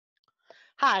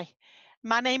Hi,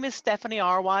 my name is Stephanie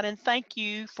Arwine, and thank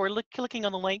you for clicking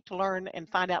on the link to learn and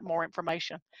find out more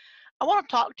information. I want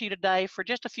to talk to you today for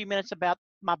just a few minutes about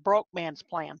my broke man's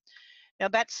plan. Now,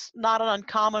 that's not an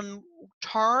uncommon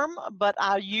term, but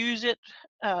I use it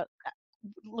uh,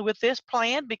 with this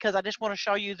plan because I just want to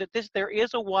show you that there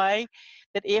is a way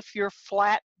that if you're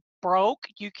flat broke,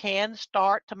 you can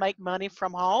start to make money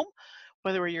from home.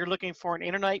 Whether you're looking for an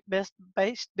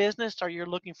internet-based business or you're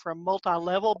looking for a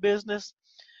multi-level business,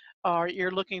 or you're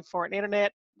looking for an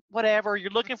internet, whatever, you're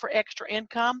looking for extra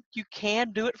income, you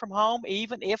can do it from home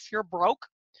even if you're broke.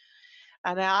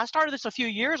 And now I started this a few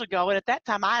years ago, and at that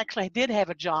time I actually did have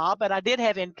a job and I did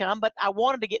have income, but I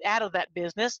wanted to get out of that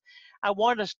business. I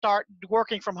wanted to start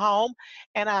working from home,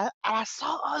 and I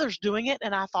saw others doing it,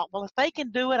 and I thought, well, if they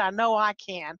can do it, I know I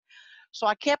can. So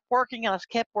I kept working and I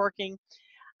kept working.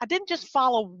 I didn't just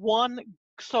follow one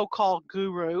so-called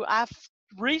guru. I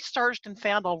researched and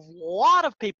found a lot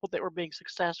of people that were being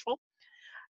successful.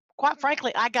 Quite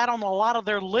frankly, I got on a lot of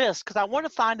their lists because I wanted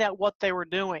to find out what they were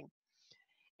doing.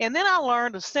 And then I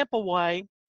learned a simple way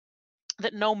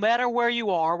that no matter where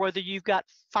you are, whether you've got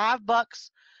 $5,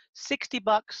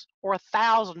 $60, or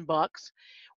 $1,000,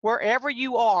 wherever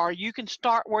you are, you can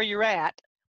start where you're at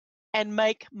and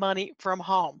make money from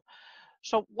home.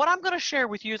 So what I'm going to share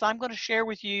with you is I'm going to share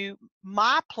with you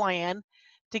my plan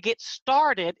to get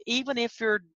started even if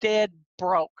you're dead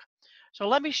broke. So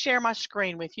let me share my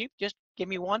screen with you. Just give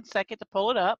me 1 second to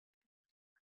pull it up.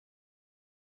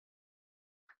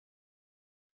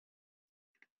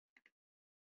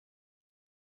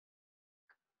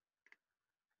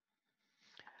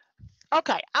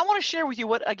 Okay, I want to share with you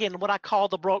what I call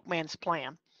the broke man's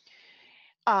plan.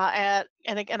 And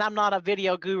again, I'm not a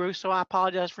video guru, so I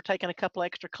apologize for taking a couple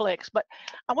extra clicks. But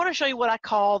I want to show you what I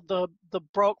call the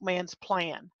broke man's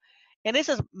plan. And this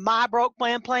is my broke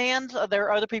man plans. There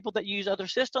are other people that use other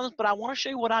systems, but I want to show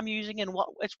you what I'm using and what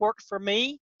it's worked for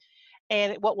me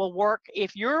and what will work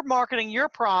if you're marketing your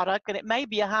product, and it may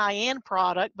be a high-end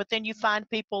product, but then you find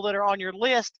people that are on your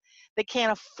list that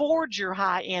can't afford your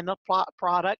high-end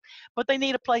product, but they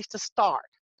need a place to start.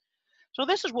 So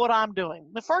this is what I'm doing.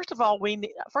 But first of all we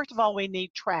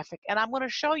need traffic, and I'm going to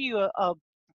show you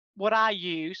what I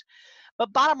use.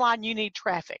 But bottom line, you need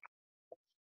traffic.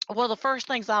 One of the first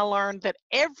things I learned that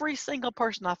every single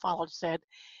person I followed said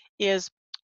is,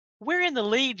 we're in the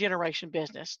lead generation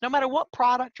business. No matter what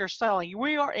product you're selling,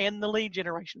 we are in the lead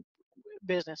generation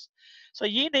business. So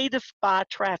you need to buy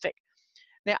traffic.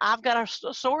 Now, I've got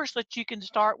a source that you can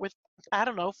start with, I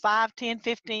don't know, 5, 10,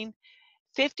 15,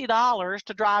 $50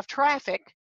 to drive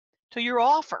traffic to your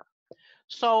offer.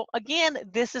 So again,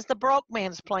 this is the broke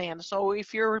man's plan. So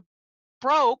if you're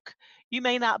broke, you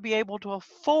may not be able to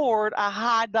afford a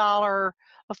high dollar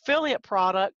affiliate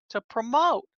product to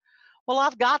promote. Well,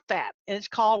 I've got that, and it's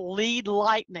called Lead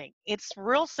Lightning. It's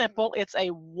real simple. It's a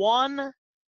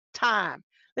one-time,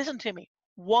 listen to me,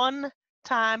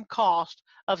 one-time cost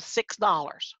of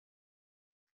 $6.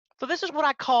 So this is what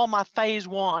I call my phase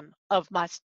one of my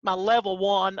level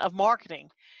one of marketing.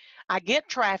 I get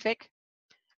traffic,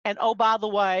 and oh, by the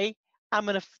way,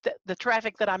 the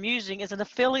traffic that I'm using is an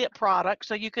affiliate product,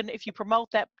 so you can, if you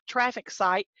promote that traffic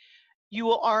site, you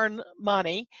will earn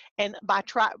money. And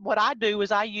what I do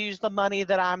is I use the money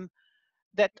that I'm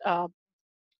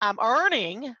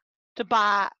earning to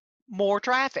buy more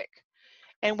traffic.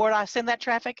 And where I send that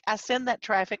traffic? I send that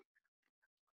traffic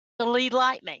to Lead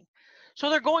Lightning. So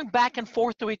they're going back and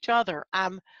forth to each other.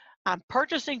 I'm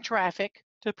purchasing traffic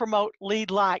to promote Lead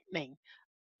Lightning.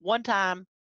 One time,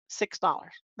 $6.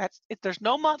 That's it. There's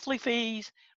no monthly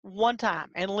fees. One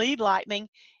time. And Lead Lightning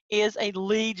is a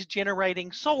leads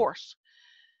generating source.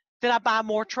 Then I buy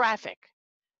more traffic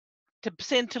to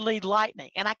send to Lead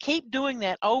Lightning. And I keep doing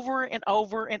that over and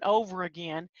over and over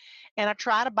again. And I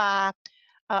try to buy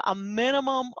a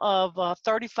minimum of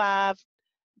 35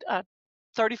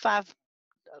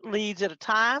 leads at a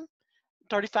time,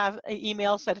 35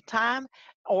 emails at a time.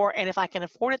 And if I can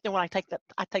afford it, then when I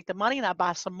take the money and I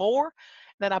buy some more,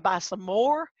 then I buy some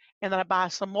more, and then I buy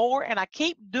some more. And I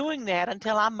keep doing that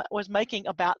until I was making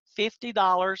about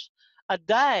 $50 a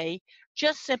day,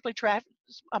 just simply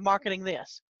marketing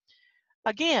this.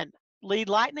 Again, Lead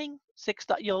Lightning,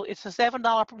 it's a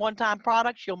 $7 one-time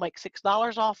product. You'll make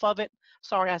 $6 off of it.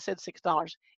 Sorry, I said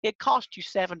 $6. It costs you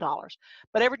 $7.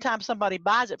 But every time somebody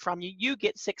buys it from you, you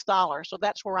get $6. So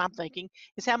that's where I'm thinking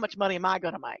is, how much money am I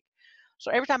going to make?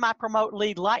 So every time I promote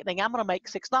Lead Lightning, I'm going to make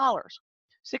 $6.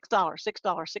 $6, $6, $6,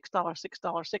 $6,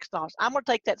 $6. I'm going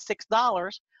to take that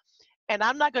 $6, and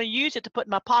I'm not going to use it to put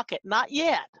in my pocket. Not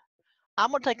yet.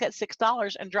 I'm going to take that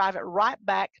 $6 and drive it right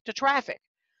back to traffic.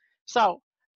 So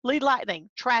lead lightning,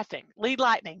 traffic, lead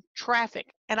lightning,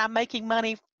 traffic. And I'm making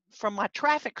money from my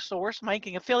traffic source,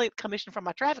 making affiliate commission from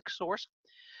my traffic source.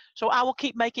 So I will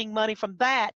keep making money from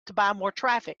that to buy more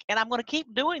traffic. And I'm going to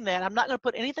keep doing that. I'm not going to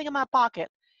put anything in my pocket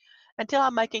until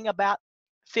I'm making about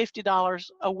 $50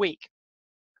 a week.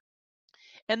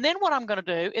 And then what I'm going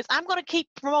to do is I'm going to keep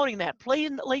promoting that. Please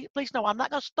know I'm not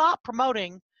going to stop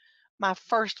promoting my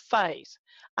first phase.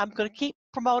 I'm going to keep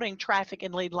promoting traffic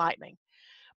and lead lightning.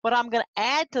 But I'm going to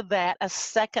add to that a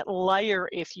second layer,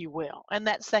 if you will. And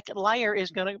that second layer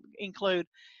is going to include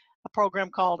a program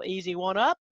called Easy One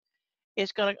Up.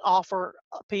 It's going to offer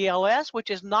PLS,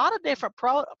 which is not a different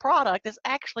product. It's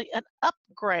actually an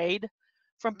upgrade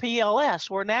from PLS,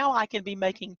 where now I can be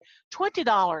making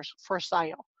 $20 for a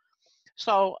sale.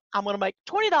 So I'm going to make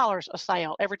 $20 a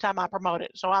sale every time I promote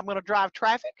it. So I'm going to drive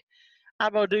traffic.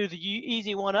 I'm going to do the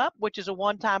Easy One Up, which is a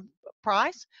one-time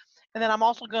price. And then I'm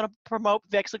also going to promote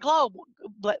Vexa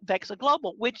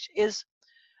Global, which is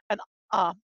an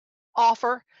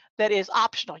offer that is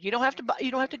optional. You don't have to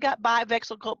buy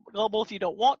Vexa Global if you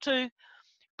don't want to,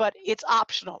 but it's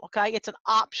optional. Okay, it's an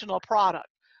optional product.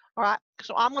 All right.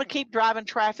 So I'm going to keep driving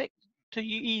traffic to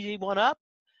Easy One Up,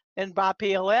 and buy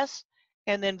PLS,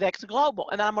 and then Vexa Global,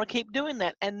 and I'm going to keep doing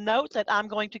that. And note that I'm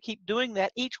going to keep doing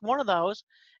that, each one of those,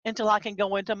 until I can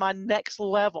go into my next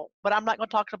level. But I'm not going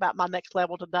to talk about my next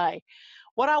level today.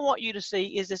 What I want you to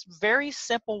see is this very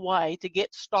simple way to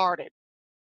get started.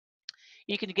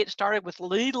 You can get started with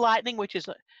lead lightning, which is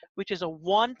a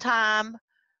one-time,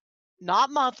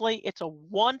 not monthly. It's a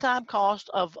one-time cost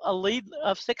of a lead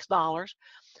of $6.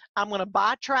 I'm going to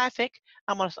buy traffic.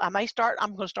 I'm going to start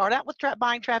out with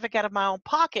buying traffic out of my own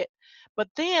pocket, but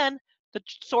then the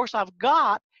source I've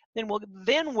got, it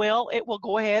will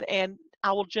go ahead and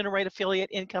I will generate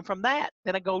affiliate income from that.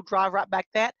 Then I go drive right back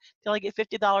that till I get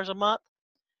 $50 a month.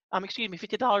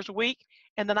 $50 a week,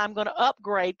 and then I'm going to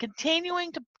upgrade,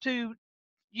 continuing to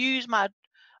use my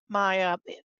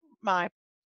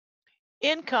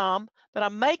income that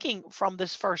I'm making from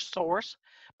this first source,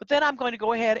 but then I'm going to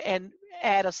go ahead and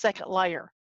add a second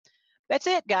layer. That's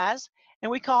it, guys. And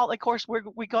we call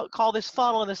this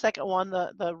funnel in the second one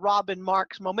the Robin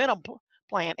Marks Momentum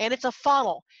Plan, and it's a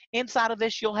funnel. Inside of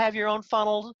this, you'll have your own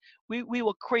funnels. We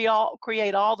will create all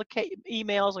the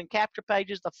emails and capture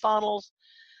pages, the funnels,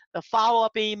 the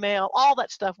follow-up email, all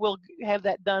that stuff. We'll have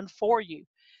that done for you.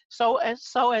 So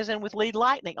as in with lead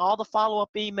lightning, all the follow-up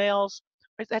emails,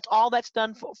 that's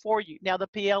done for you. Now the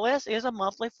PLS is a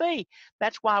monthly fee.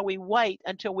 That's why we wait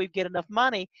until we get enough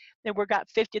money. Then we've got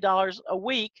 $50 a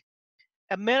week,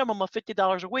 a minimum of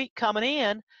 $50 a week coming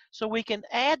in, so we can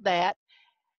add that.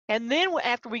 And then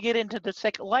after we get into the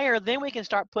second layer, then we can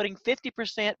start putting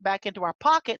 50% back into our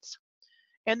pockets,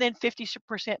 and then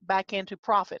 50% back into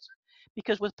profits.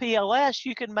 Because with PLS,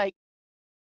 you can make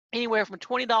anywhere from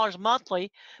 $20 monthly,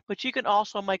 but you can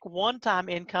also make one-time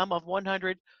income of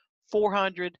 $100,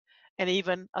 $400, and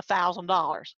even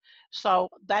 $1,000. So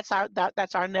that's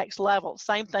our next level.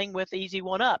 Same thing with Easy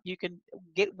One Up. You can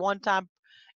get one-time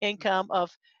income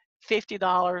of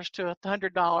 $50 to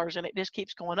 $100, and it just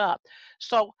keeps going up.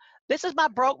 So this is my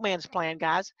Brokeman's plan,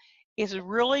 guys. It's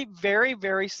really very,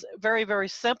 very, very, very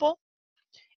simple.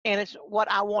 And it's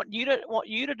what I want you to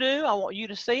do. I want you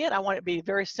to see it. I want it to be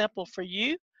very simple for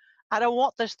you. I don't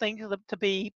want this thing to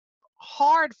be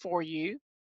hard for you.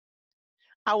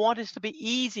 I want this to be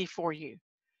easy for you,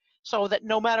 so that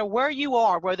no matter where you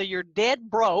are, whether you're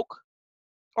dead broke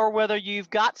or whether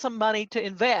you've got some money to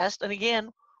invest, and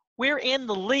again, we're in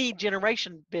the lead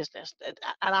generation business. And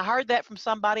I heard that from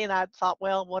somebody, and I thought,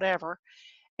 well, whatever.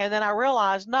 And then I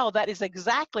realized, no, that is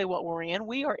exactly what we're in.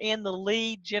 We are in the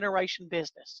lead generation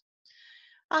business.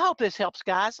 I hope this helps,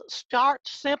 guys. Start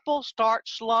simple, start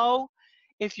slow.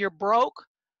 If you're broke,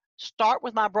 start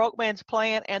with my Brokeman's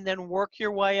plan and then work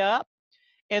your way up.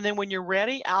 And then when you're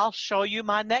ready, I'll show you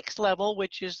my next level,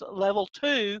 which is level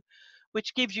 2,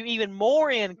 which gives you even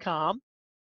more income.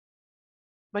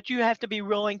 But you have to be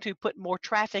willing to put more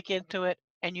traffic into it,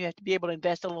 and you have to be able to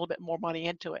invest a little bit more money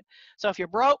into it. So if you're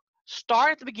broke,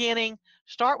 start at the beginning,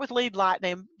 start with lead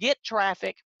lightning, get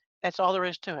traffic. That's all there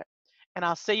is to it. And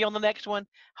I'll see you on the next one.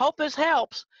 Hope this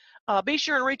helps. Be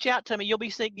sure and reach out to me. You'll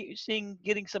be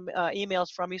getting some emails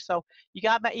from me. So you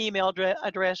got my email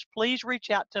address. Please reach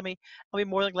out to me. I'll be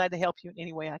more than glad to help you in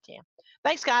any way I can.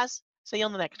 Thanks, guys. See you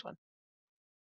on the next one.